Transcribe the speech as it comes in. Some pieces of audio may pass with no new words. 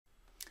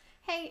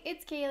Hi,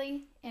 it's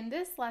Kaylee. In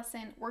this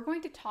lesson, we're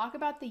going to talk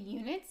about the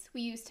units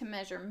we use to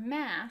measure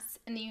mass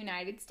in the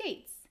United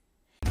States.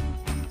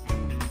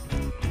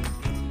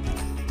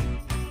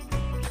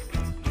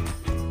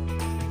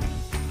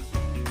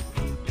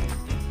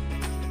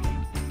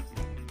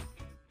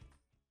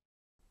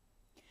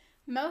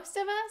 Most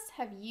of us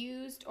have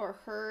used or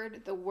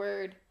heard the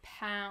word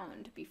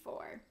pound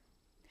before.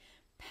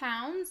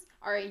 Pounds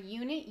are a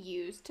unit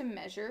used to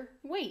measure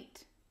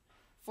weight.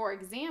 For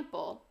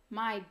example,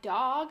 my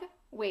dog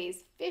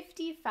weighs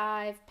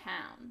 55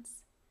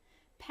 pounds.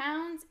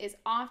 Pounds is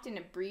often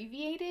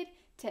abbreviated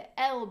to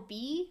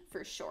LB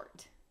for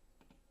short.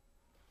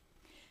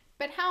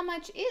 But how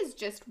much is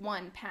just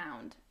 1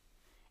 pound?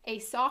 A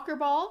soccer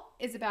ball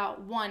is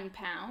about 1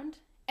 pound,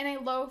 and a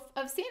loaf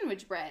of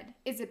sandwich bread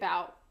is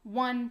about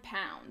 1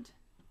 pound.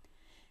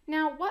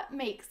 Now, what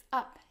makes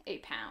up a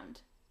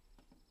pound?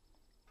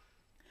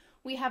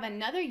 We have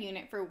another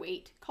unit for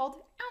weight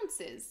called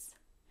ounces.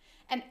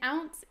 An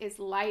ounce is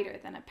lighter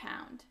than a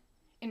pound.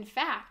 In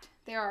fact,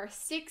 there are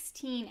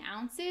 16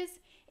 ounces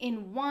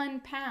in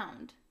 1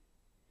 pound.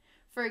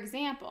 For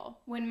example,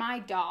 when my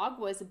dog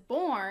was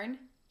born,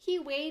 he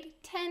weighed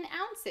 10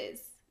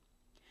 ounces.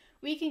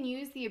 We can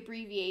use the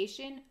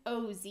abbreviation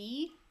OZ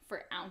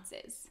for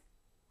ounces.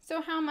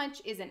 So how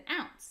much is an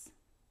ounce?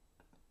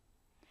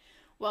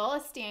 Well, a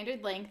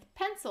standard length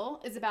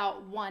pencil is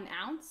about 1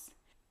 ounce,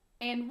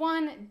 and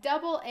one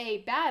AA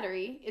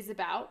battery is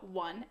about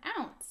 1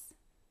 ounce.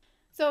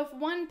 So if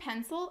 1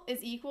 pencil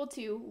is equal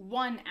to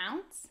 1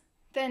 ounce,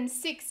 then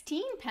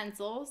 16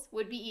 pencils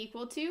would be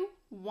equal to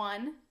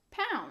 1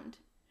 pound.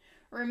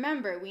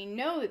 Remember, we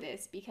know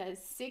this because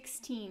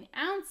 16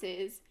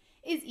 ounces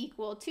is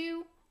equal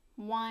to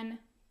 1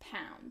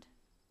 pound.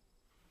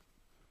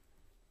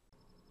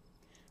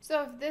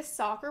 So if this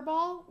soccer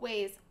ball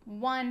weighs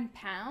 1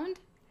 pound,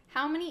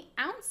 how many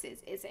ounces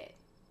is it?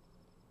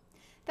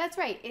 That's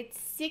right, it's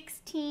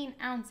 16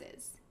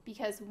 ounces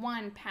because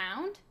 1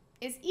 pound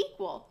is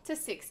equal to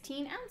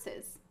 16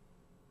 ounces.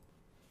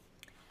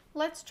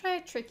 Let's try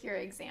a trickier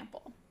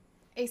example.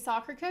 A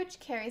soccer coach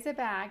carries a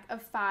bag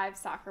of 5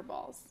 soccer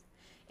balls.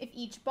 If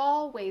each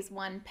ball weighs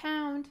 1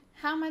 pound,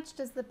 how much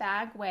does the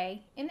bag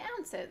weigh in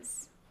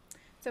ounces?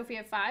 So if we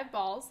have 5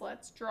 balls,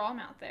 let's draw them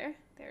out there.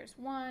 There's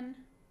 1,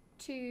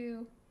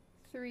 2,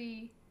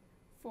 3,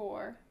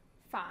 4,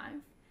 5.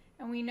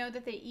 And we know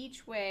that they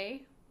each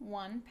weigh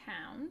 1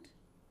 pound.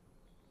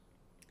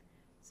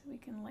 So we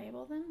can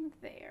label them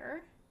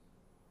there.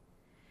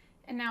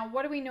 And now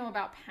what do we know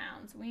about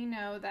pounds? We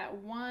know that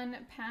 1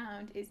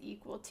 pound is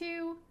equal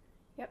to,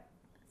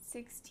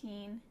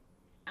 16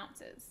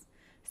 ounces.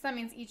 So that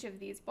means each of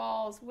these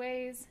balls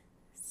weighs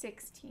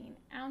 16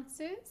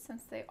 ounces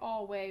since they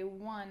all weigh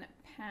 1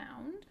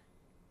 pound.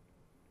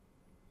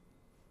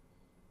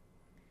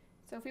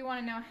 So if we want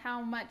to know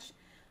how much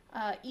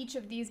each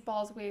of these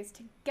balls weighs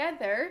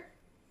together,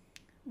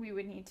 we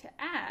would need to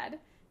add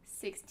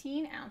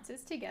 16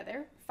 ounces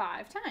together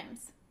 5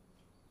 times.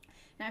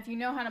 Now, if you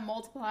know how to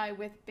multiply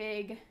with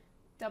big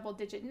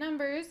double-digit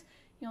numbers,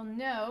 you'll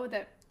know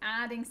that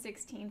adding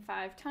 16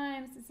 5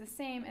 times is the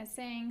same as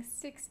saying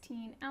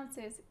 16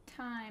 ounces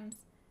times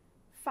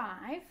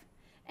 5.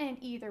 And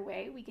either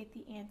way, we get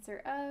the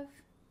answer of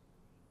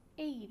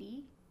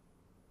 80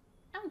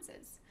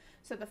 ounces.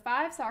 So the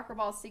 5 soccer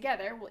balls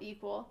together will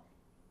equal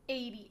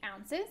 80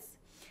 ounces.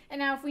 And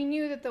now if we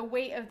knew that the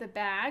weight of the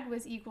bag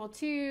was equal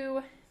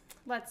to,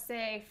 let's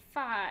say,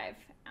 5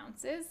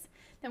 ounces,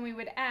 then we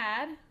would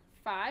add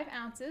 5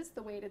 ounces,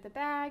 the weight of the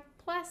bag,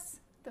 plus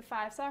the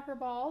 5 soccer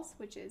balls,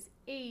 which is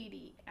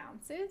 80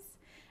 ounces.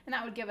 And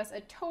that would give us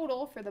a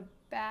total for the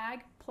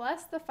bag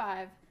plus the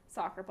 5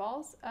 soccer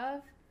balls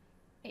of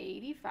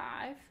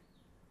 85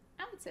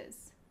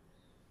 ounces.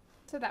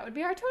 So that would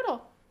be our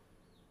total.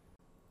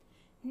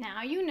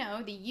 Now you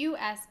know the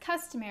U.S.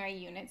 customary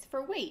units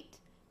for weight,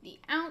 the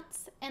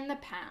ounce and the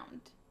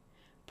pound.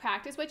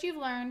 Practice what you've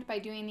learned by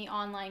doing the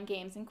online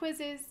games and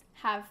quizzes.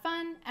 Have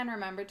fun, and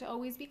remember to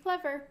always be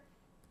clever.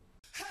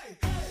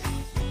 Hey!